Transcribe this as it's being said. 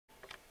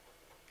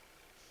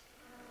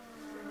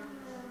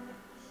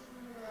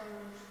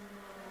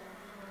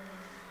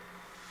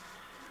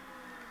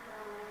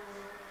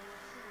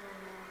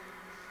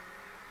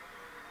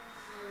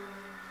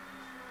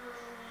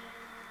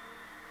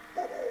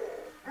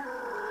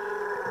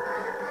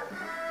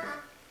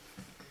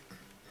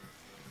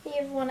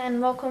everyone,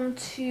 and welcome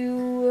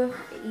to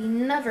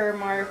another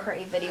Mario Kart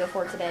 8 video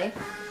for today.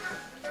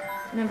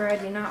 Remember, I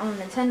do not own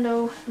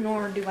Nintendo,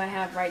 nor do I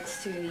have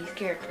rights to these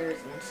characters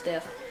and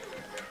stuff,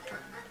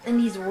 and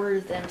these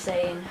words that I'm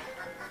saying.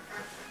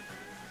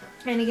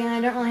 And again, I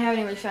don't really have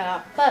any to shout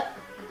out, but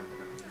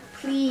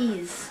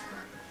please,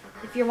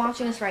 if you're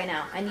watching this right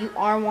now, and you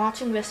are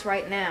watching this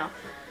right now,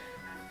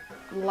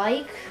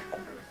 like,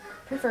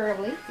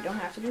 preferably, you don't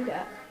have to do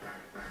that,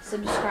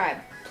 subscribe.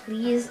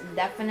 Please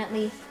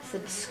definitely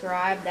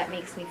subscribe. That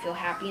makes me feel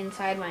happy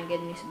inside when I get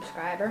a new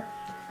subscriber.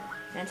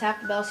 And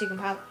tap the bell so you can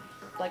pop,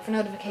 like, for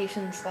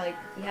notifications. Like,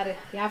 you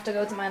have to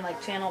go to my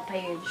channel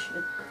page.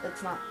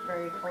 It's not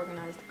very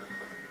organized.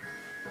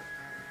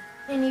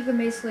 And you can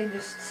basically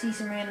just see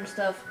some random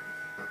stuff.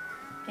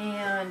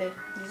 And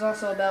there's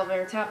also a bell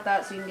there. Tap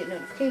that so you can get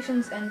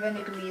notifications. And then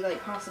it can be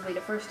possibly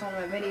the first one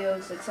of my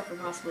videos, except for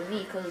possibly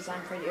me, because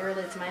I'm pretty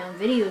early to my own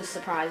videos,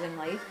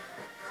 surprisingly.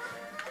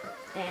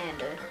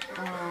 And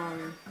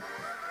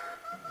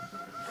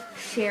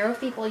share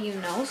with people you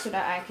know so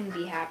that I can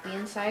be happy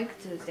inside,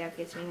 because that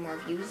gets me more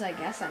views, I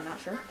guess. I'm not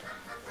sure.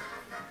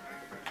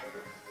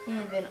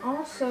 And then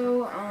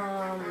also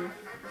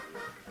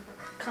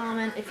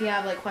comment if you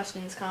have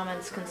questions,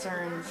 comments,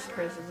 concerns,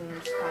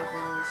 criticisms,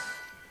 compliments,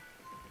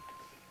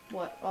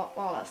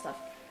 all that stuff.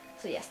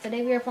 So yes,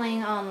 today we are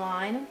playing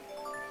online.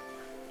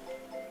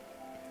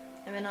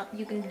 And then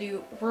you can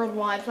do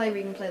worldwide play, where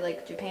you can play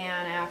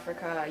Japan,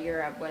 Africa,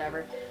 Europe,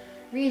 whatever.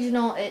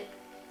 Regional, it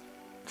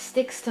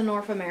sticks to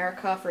North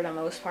America for the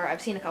most part. I've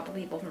seen a couple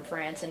people from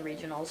France in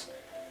regionals.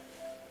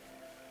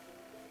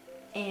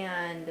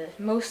 And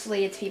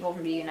mostly it's people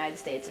from the United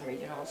States in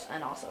regionals,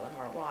 and also in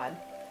worldwide.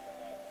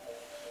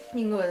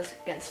 You can go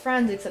against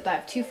friends, except I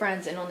have two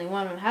friends, and only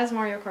one of them has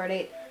Mario Kart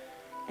 8.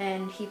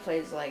 And he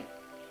plays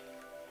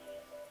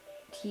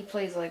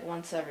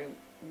once every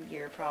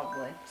year,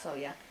 probably. So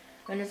yeah.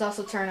 And there's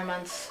also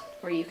tournaments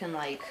where you can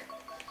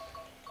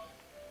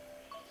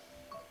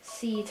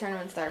see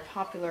tournaments that are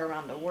popular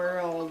around the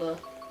world.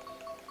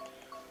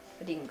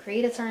 But you can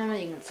create a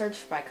tournament, you can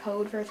search by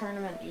code for a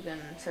tournament, you can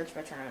search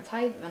by tournament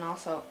type, and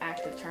also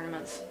active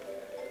tournaments.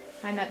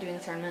 I'm not doing a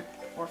tournament,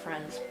 or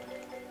friends.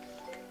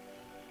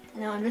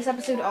 Now in this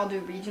episode I'll do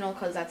regional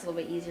because that's a little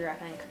bit easier, I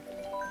think.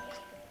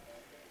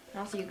 And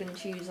also you can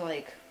choose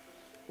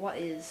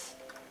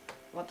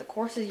what the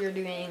courses you're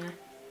doing.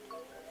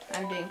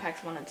 I'm doing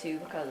packs 1 and 2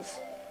 because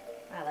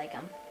I like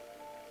them.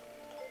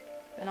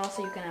 And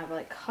also you can have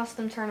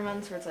custom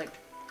tournaments where it's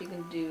you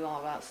can do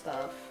all that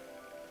stuff.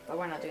 But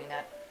we're not doing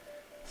that.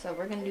 So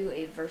we're gonna do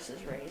a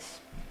versus race.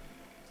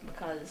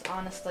 Because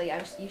honestly,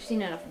 you've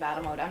seen enough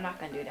battle mode. I'm not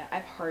gonna do that.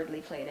 I've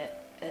hardly played it,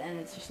 and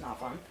it's just not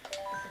fun.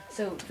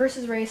 So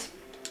versus race,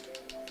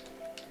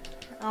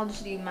 I'll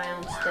just do my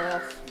own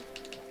stuff.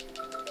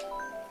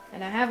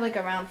 And I have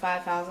around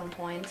 5,000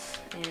 points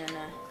in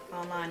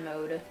online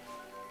mode.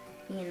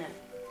 In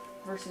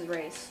versus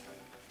race,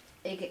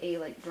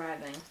 aka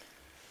driving.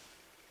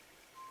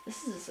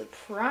 This is a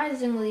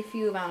surprisingly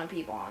few amount of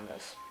people on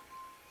this.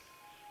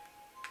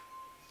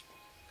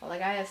 But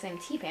I have the same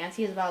T-Pants,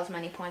 he has about as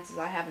many points as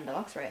I have in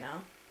Deluxe right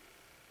now.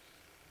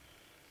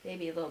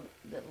 Maybe a little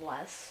bit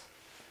less.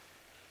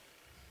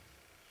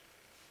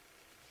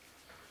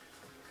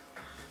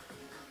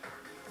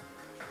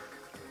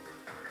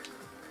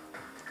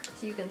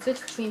 So you can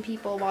switch between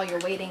people while you're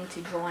waiting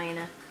to join.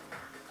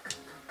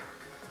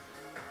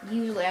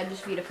 Usually I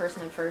just beat a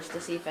person first to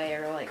see if they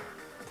are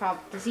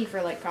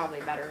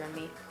probably better than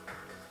me.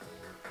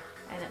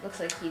 And it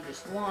looks like he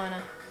just won.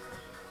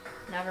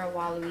 Never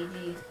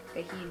Waluigi.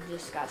 He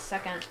just got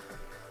second.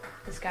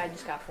 This guy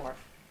just got fourth.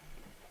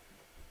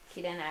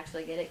 He didn't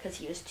actually get it because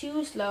he was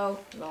too slow.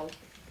 Lol.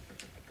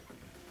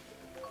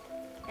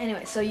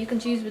 Anyway, so you can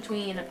choose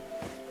between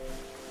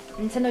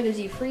Nintendo gives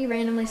you free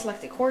randomly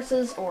selected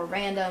courses or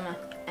random,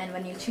 and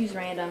when you choose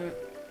random,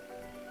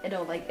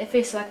 it'll if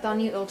they select on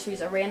you, it'll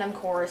choose a random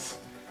course,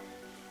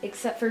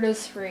 except for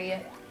those free,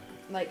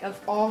 of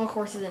all the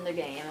courses in the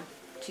game,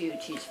 to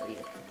choose for you.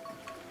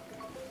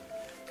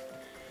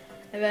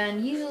 And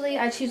then usually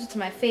I choose what's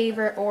my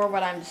favorite or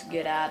what I'm just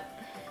good at.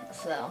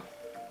 So,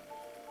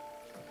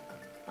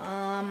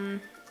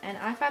 and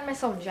I find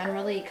myself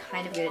generally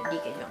kind of good at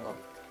DK Jungle.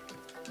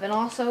 Then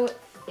also,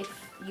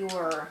 if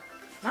you're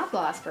not the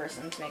last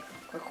person to make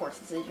a course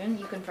decision,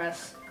 you can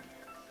press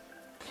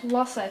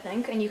plus, I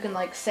think, and you can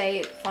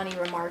say funny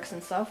remarks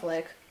and stuff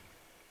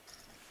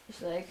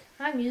just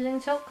I'm using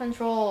tilt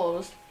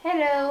controls.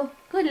 Hello,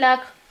 good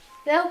luck,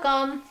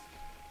 welcome.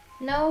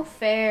 No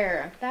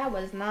fair. That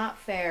was not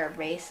fair.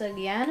 Race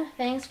again.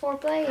 Thanks for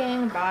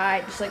playing.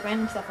 Bye. Just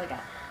random stuff like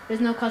that.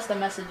 There's no custom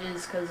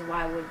messages because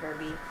why would there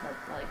be?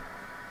 But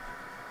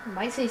you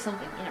might say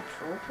something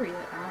inappropriate.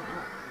 I don't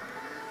know.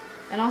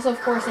 And also,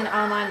 of course, in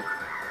online.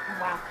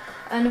 Wow.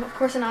 And of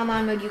course, in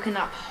online mode, you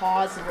cannot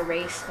pause the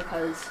race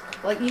because,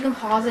 you can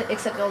pause it,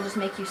 except it'll just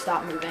make you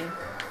stop moving.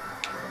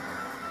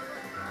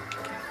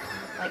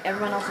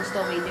 Everyone else will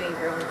still be doing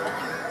their own thing,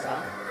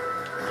 so,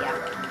 yeah.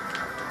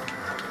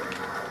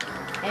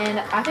 And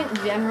I think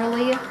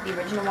generally, the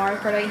original Mario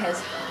Kart 8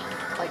 has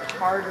like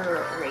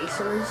harder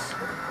racers.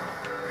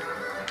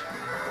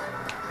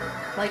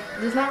 Like,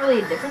 there's not really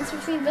a difference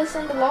between this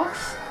and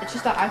Deluxe. It's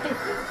just that I think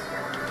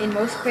in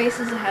most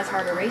cases it has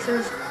harder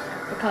racers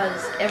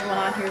because everyone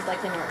on here is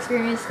likely more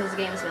experienced because the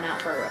game has been out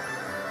for,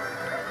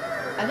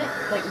 I think,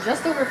 like,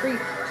 just over 3.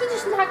 He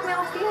just knocked me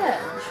off the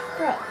edge,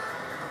 bro.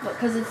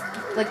 Because it's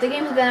like the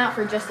game has been out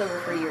for just over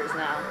 3 years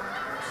now,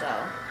 so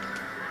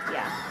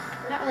yeah,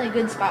 not really a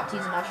good spot to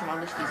use a mushroom.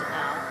 I'll just use it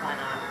now. Why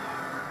not?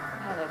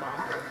 Hello,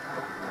 bomb.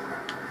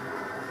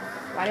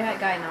 Why did that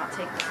guy not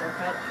take the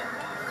shortcut?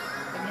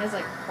 Maybe he has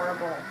like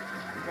horrible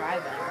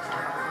driving or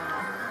something.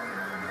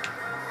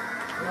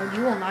 No,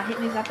 you will not hit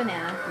me with that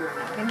banana. You are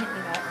not gonna hit me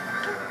with that.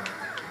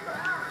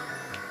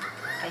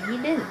 And he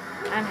didn't.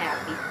 I'm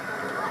happy.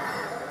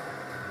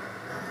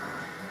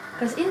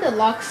 Because in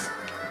Deluxe,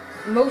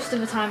 most of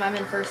the time I'm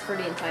in first for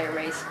the entire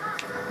race,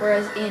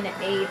 whereas in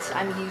 8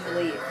 I'm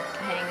usually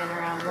hanging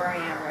around where I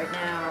am right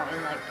now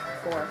in like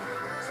 4th,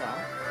 so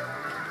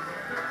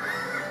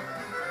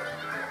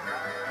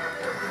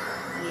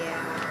yeah.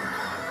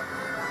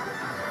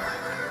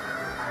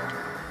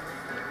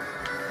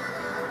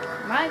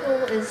 My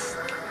goal is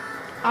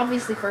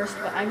obviously first,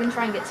 but I'm gonna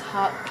try and get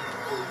top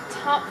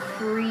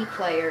 3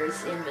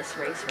 players in this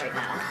race right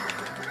now.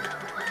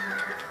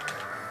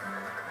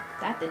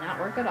 That did not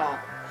work at all.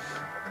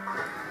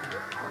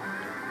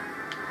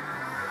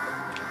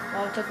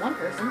 Well, it took one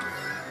person.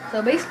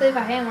 So basically, if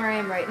I hang where I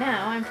am right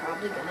now, I'm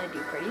probably gonna do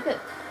pretty good.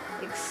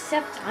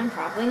 Except I'm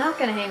probably not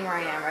gonna hang where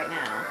I am right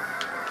now,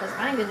 because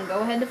I'm gonna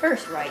go ahead to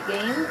first, right,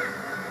 game?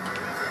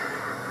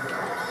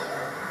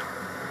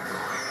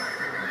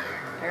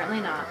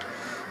 Apparently not.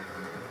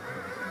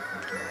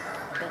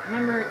 But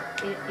remember,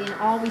 in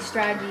all these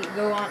strategy,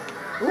 go on.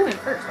 Ooh, in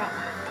first. Wow.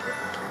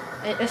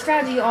 A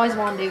strategy you always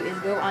want to do is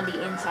go on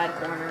the inside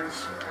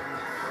corners,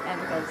 and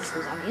because this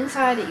goes on the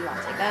inside, you want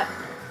to take that.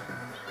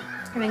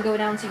 And then go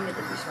down so you can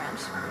get the boost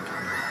ramps.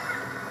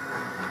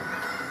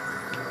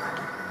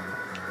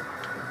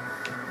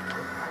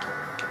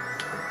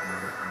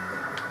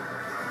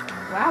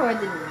 Wow, I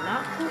did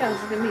not think I was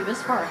going to be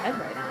this far ahead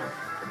right now.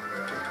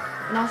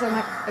 And also,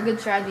 a good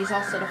strategy is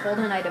also to hold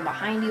an item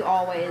behind you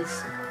always,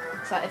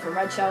 so that if a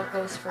red shell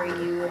goes for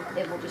you,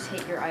 it will just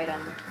hit your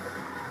item.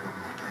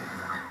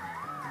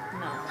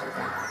 No.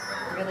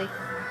 Really?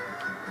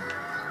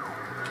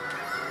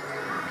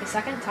 Okay,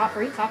 second, top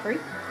 3.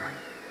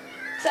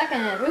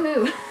 Second,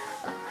 woohoo!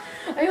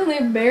 I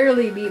only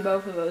barely beat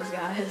both of those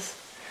guys.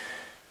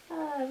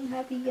 I'm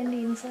happy getting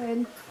the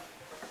inside.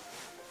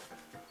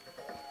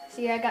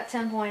 So yeah, I got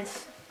 10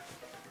 points.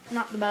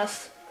 Not the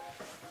best.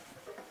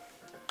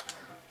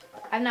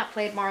 I've not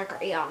played Mario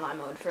Kart 8 online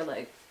mode for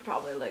like,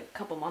 probably like a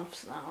couple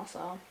months now,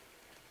 so.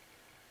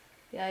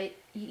 Yeah,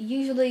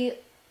 usually,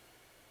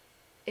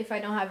 if I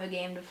don't have a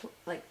game to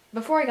like,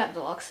 before I got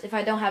Deluxe, if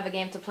I don't have a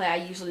game to play, I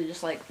usually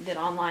just like did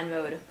online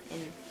mode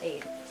in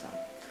 8, so.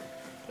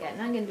 Yeah,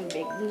 now I'm going to do a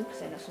big loop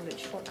because I know some good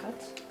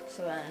shortcuts.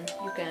 So then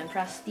you can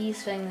press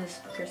these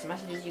things, here's some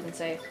messages you can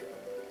say.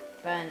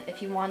 Then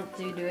if you want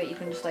to do it, you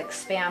can just like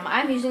spam,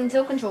 I'm using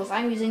tilt controls,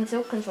 I'm using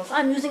tilt controls,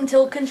 I'm using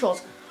tilt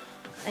controls.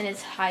 And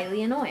it's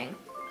highly annoying.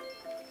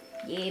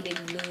 Yeah, big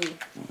blue.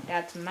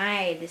 That's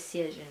my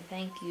decision.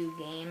 Thank you,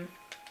 game.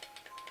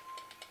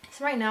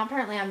 So right now,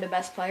 apparently I'm the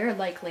best player.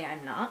 Likely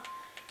I'm not.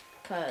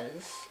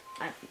 Because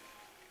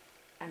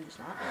I'm just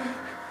not.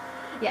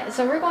 Yeah,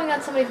 so we're going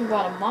at somebody from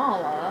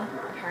Guatemala,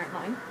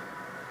 apparently.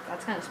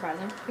 That's kind of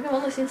surprising. I think I've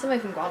only seen somebody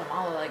from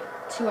Guatemala like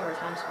 2 other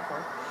times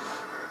before.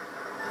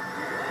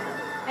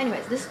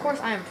 Anyways, this course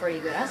I am pretty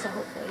good at, so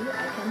hopefully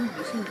I can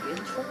do some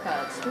good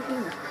shortcuts.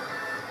 Woohoo!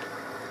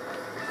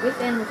 With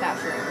and without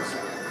shrooms.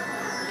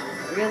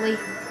 Really?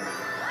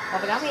 Well,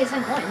 they got me at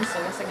 10 coins, so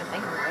I guess I can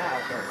thank them for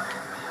that.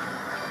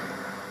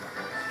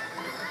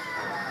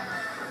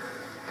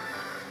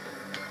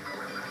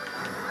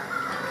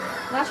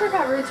 But not sure if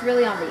that route's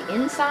really on the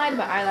inside,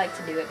 but I like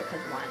to do it because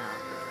why not?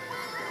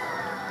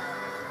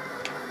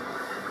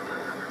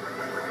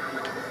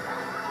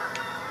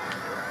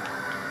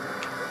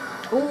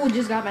 Ooh,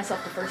 just got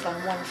myself the first on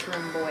one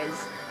shroom,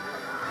 boys.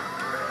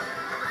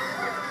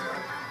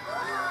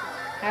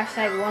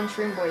 Hashtag one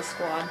shroom boys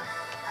squad.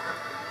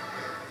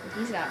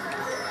 He's got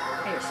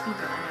higher speed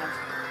than I have.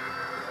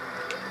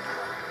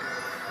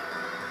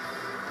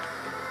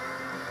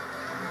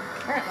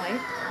 Apparently,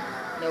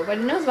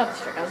 nobody knows about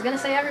this trick. I was gonna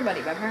say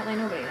everybody, but apparently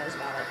nobody knows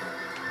about it.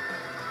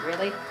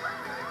 Really?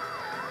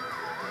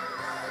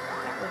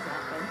 That was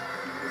not good.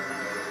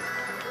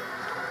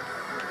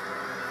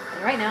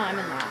 And right now I'm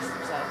in last,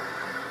 so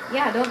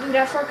yeah, don't do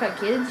that shortcut,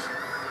 kids.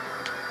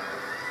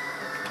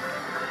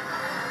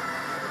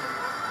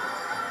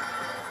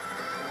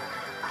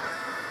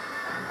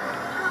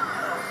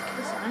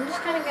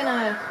 I'm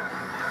gonna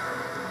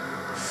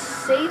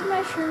save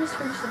my shrooms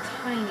for just a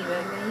tiny bit.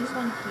 I'm gonna use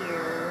one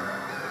here.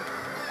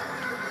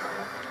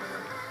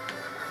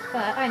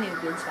 But I knew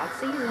good spots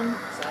to use them,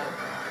 so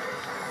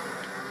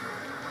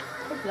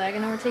hopefully I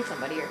can overtake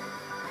somebody here.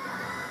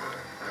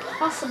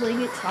 Possibly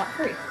get top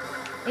 3.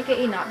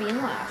 AKA not being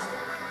last.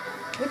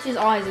 which is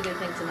always a good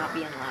thing to not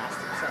be in last,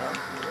 so.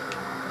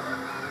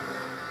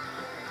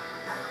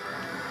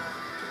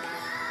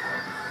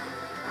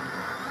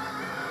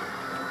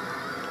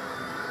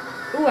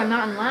 Ooh, I'm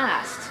not in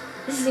last.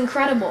 This is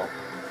incredible.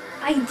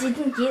 I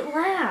didn't get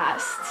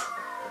last.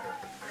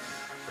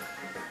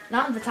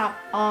 Not at the top.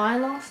 Oh, I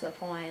lost the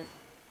point.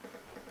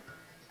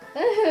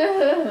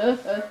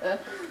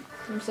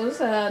 I'm so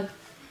sad.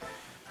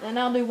 And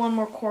I'll do one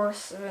more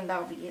course, and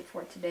that'll be it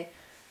for today.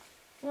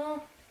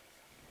 Well,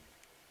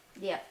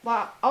 yeah.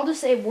 Well, I'll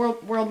just say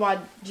worldwide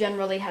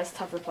generally has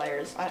tougher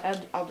players.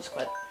 I'll just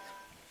quit.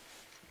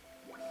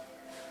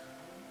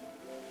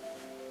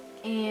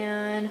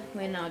 And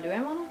wait, no, do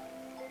I wanna?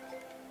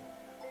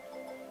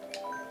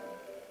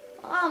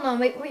 I don't know.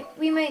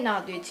 We might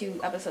not do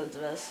 2 episodes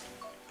of this.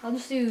 I'll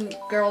just do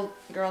girls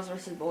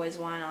versus boys.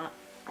 Why not?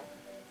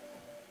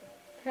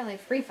 Apparently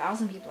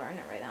 3,000 people are in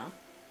it right now.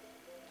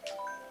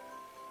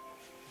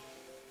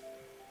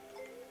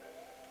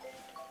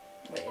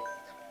 Wait.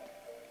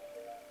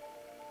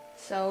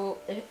 So,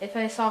 if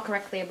I saw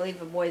correctly, I believe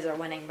the boys are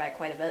winning by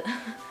quite a bit.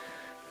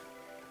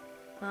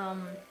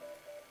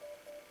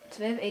 So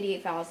they have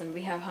 88,000,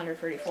 we have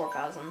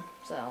 134,000,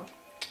 so,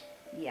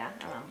 yeah,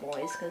 I'm on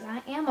boys, because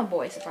I am a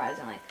boy,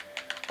 surprisingly.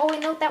 Oh, we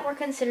note that we're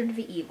considered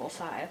the evil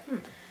side.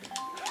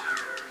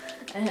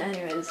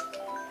 Anyways.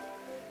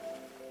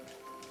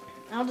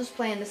 I'll just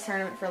play in this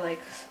tournament for,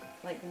 like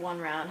 1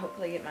 round,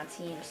 hopefully get my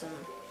team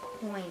some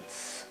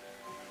points.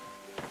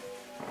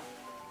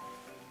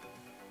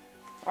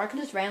 Or I could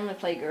just randomly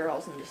play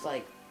girls and just,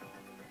 like,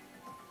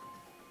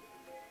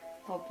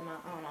 help them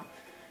out. I don't know.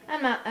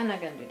 I'm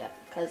not gonna do that,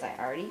 because I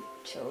already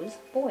chose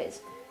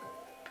boys.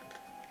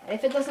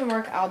 If it doesn't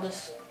work, I'll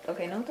just...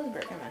 Okay, no, it doesn't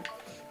work. Come on.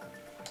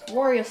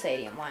 Wario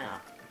Stadium, why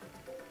not?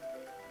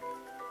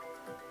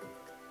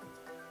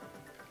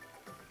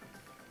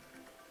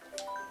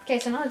 Okay,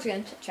 so now I'm just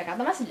gonna check out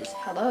the messages.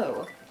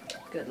 Hello.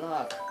 Good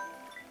luck.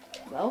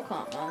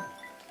 Welcome.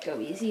 Go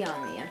easy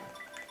on me.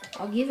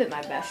 I'll give it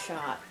my best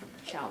shot.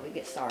 Shall we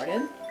get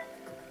started?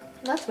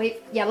 Let's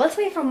wait. Yeah, let's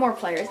wait for more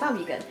players. That'll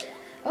be good.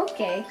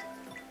 Okay.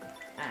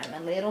 I'm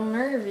a little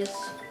nervous.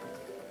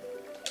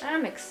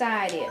 I'm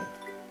excited.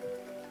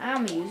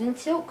 I'm using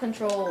tilt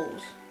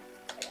controls.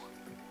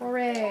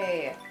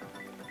 Hooray.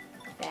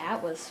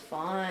 That was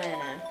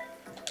fun.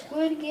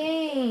 Good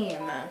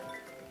game.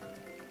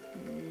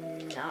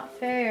 Not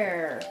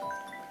fair.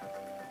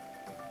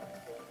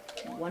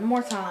 One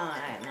more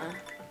time.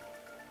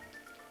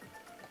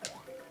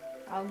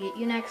 I'll get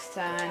you next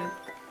time.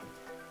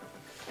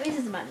 This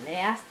is my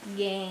last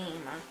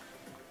game.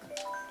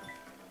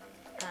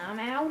 I'm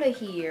out of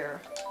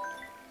here.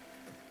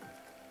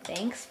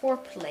 Thanks for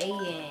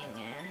playing.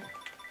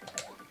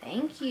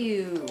 Thank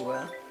you.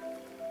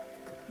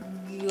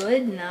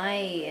 Good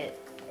night.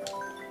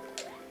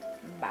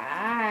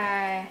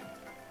 Bye.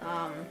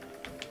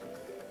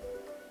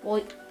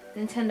 Well,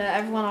 Nintendo,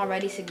 everyone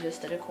already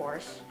suggested a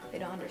course. They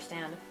don't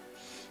understand.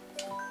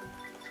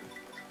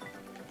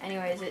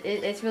 Anyways,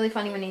 it's really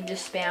funny when you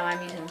just spam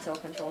I'm using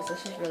tilt controls.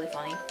 This is really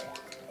funny.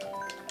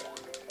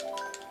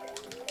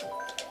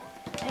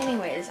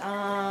 Anyways,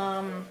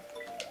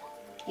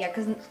 yeah,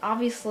 because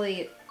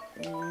obviously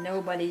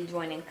nobody's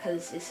joining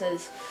because it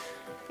says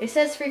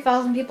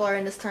 3,000 people are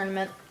in this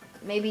tournament.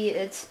 Maybe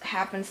it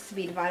happens to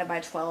be divided by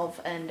 12,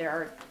 and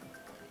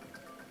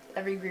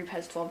every group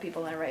has 12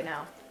 people in it right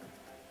now.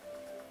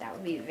 That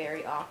would be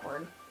very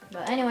awkward.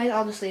 But anyways,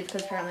 I'll just leave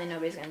because apparently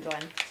nobody's gonna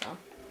join. So.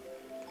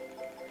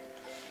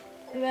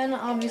 And then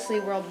obviously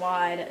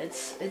worldwide,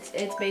 it's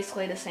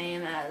basically the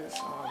same as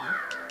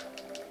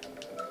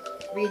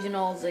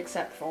regionals,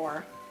 except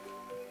for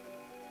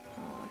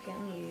I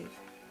can't leave.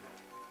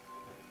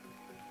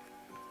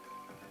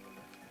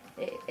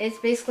 It's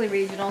basically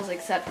regionals,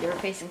 except you're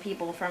facing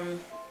people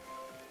from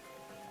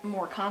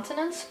more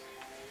continents,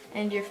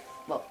 and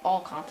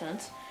all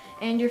continents,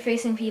 and you're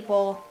facing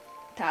people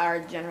that are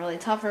generally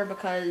tougher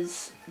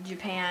because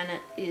Japan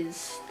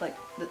is like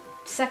the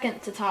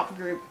second to top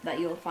group that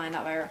you'll find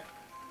out there.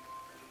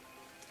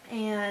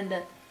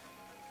 And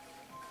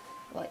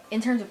like in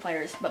terms of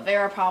players, but they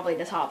are probably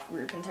the top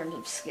group in terms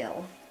of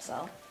skill.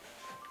 So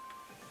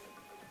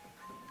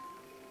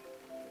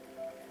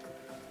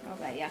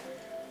okay, yeah.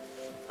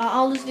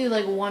 I'll just do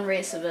like 1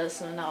 race of this,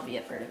 and then that'll be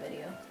it for the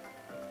video.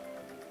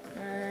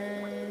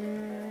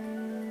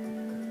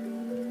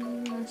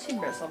 Let's see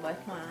Bristle Boy.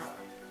 Why not?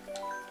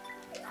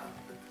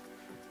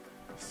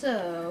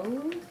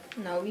 So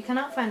no, we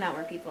cannot find out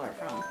where people are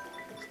from.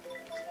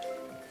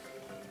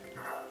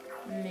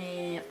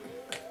 Meh.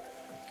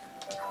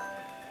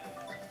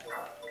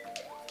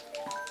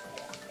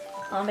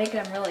 I'll make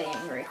them really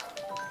angry.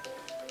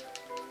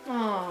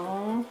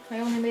 Oh, I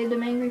only made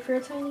them angry for a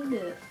tiny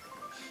bit.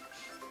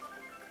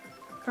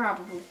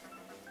 Probably.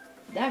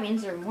 That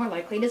means they're more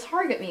likely to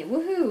target me.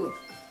 Woohoo!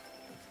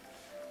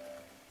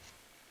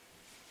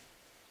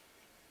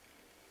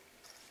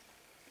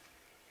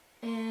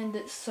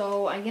 And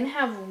so I'm gonna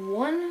have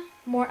 1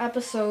 more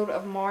episode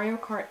of Mario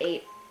Kart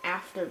 8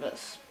 after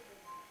this.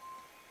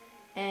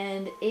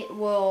 And it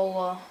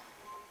will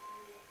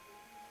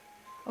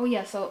Oh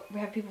yeah, so we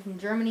have people from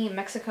Germany,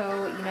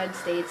 Mexico, United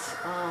States.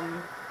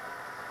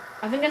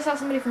 I think I saw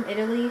somebody from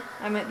Italy.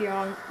 I might be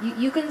wrong.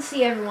 You can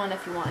see everyone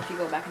if you want, if you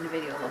go back in the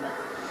video a little bit.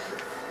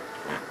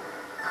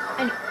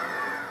 And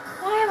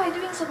why am I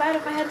doing so bad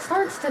if my head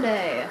starts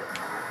today?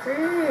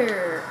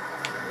 Grr.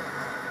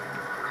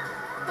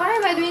 Why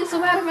am I doing so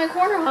bad with my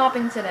corner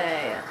hopping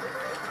today?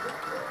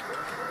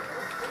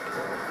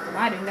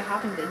 Why doing the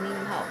hopping didn't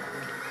even help.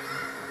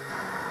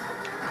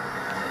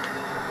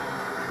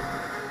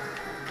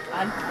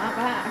 Not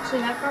bad,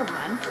 actually not far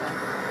behind, so not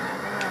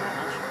that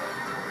much.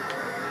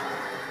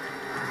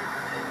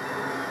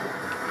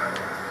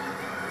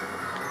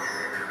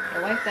 I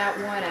like that,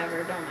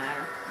 whatever, don't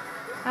matter.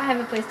 I have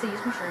a place to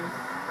use mushroom.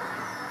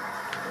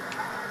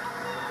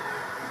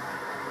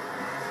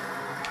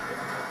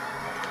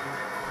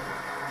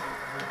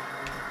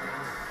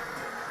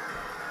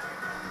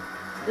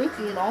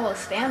 Lukey lol is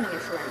spamming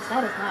his friends.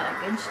 That is not a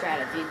good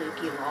strategy,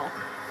 Lukey lol.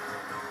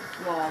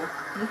 Lol.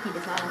 Lukey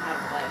does not know how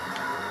to play.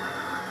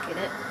 Get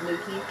it?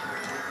 Lukey.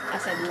 I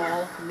said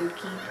lol.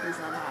 Lukey does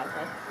not know how to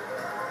play.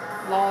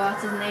 Lol,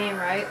 that's his name,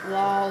 right?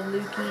 Lol,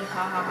 Lukey,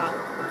 ha ha ha.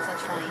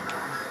 Such funny.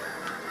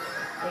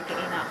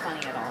 AKA not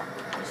funny at all.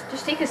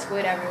 Just take a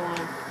squid, everyone.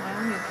 I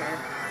don't even care.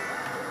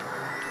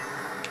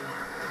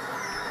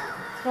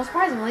 Well,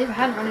 surprisingly, if I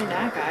hadn't run into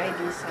that guy,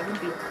 I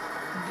would be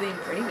doing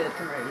pretty good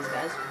compared to these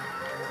guys.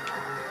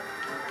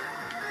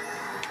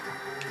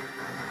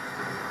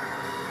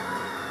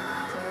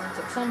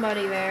 So, took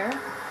somebody there.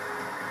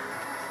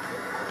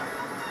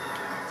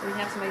 So we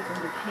have somebody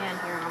from Japan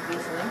here,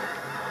 obviously.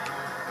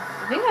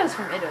 I think that was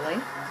from Italy.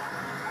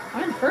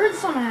 I'm inferred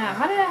somehow.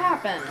 How did that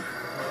happen?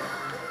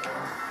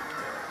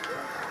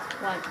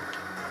 What?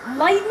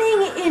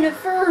 Lightning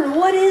inferred?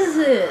 What is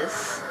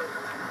this?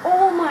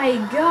 Oh my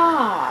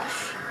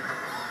gosh.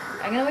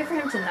 I'm gonna wait for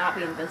him to not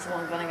be invincible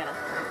and then I'm gonna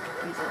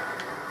use it.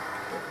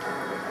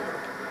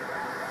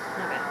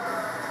 Okay.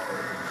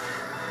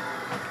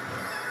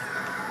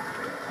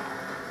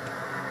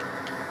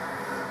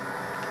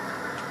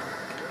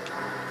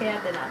 Okay,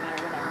 that did not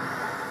matter, whatever.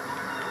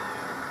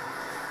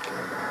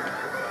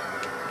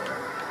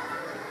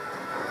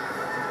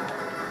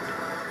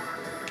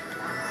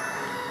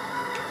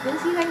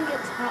 Let's see if I can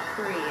get top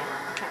 3.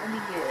 That would be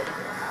good.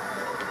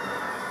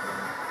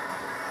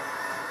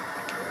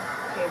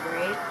 Okay,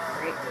 great.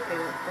 Great. Okay,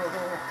 go.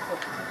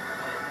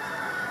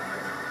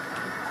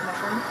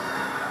 Mushroom.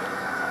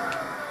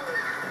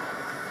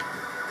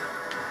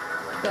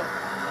 Go.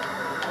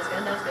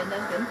 That was good.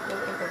 Go.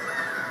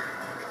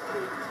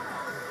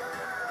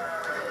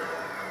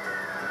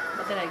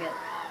 What did I get?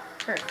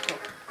 First, go.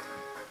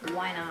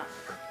 Why not?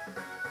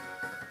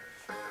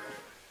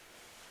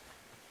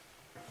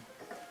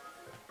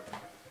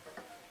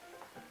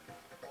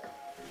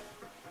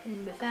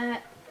 And with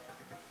that,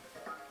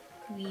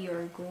 we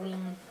are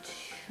going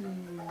to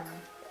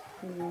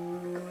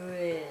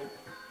quit.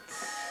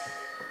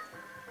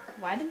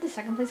 Why did the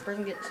second place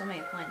person get so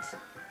many points?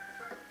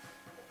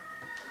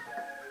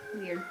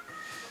 Weird.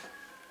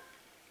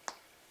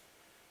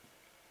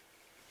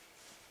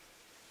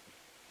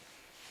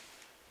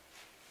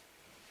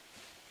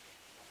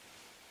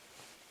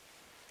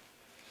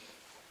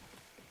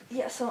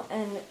 Yeah, so,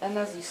 and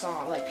as you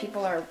saw, like,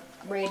 people are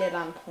rated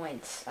on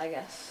points, I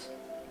guess.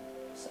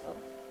 So,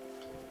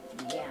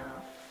 yeah.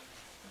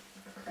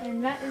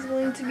 And that is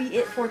going to be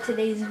it for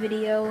today's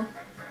video.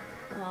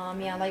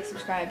 Yeah, like,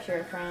 subscribe, share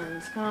with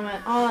friends,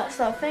 comment, all that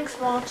stuff. Thanks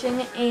for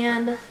watching,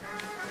 and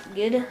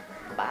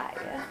goodbye.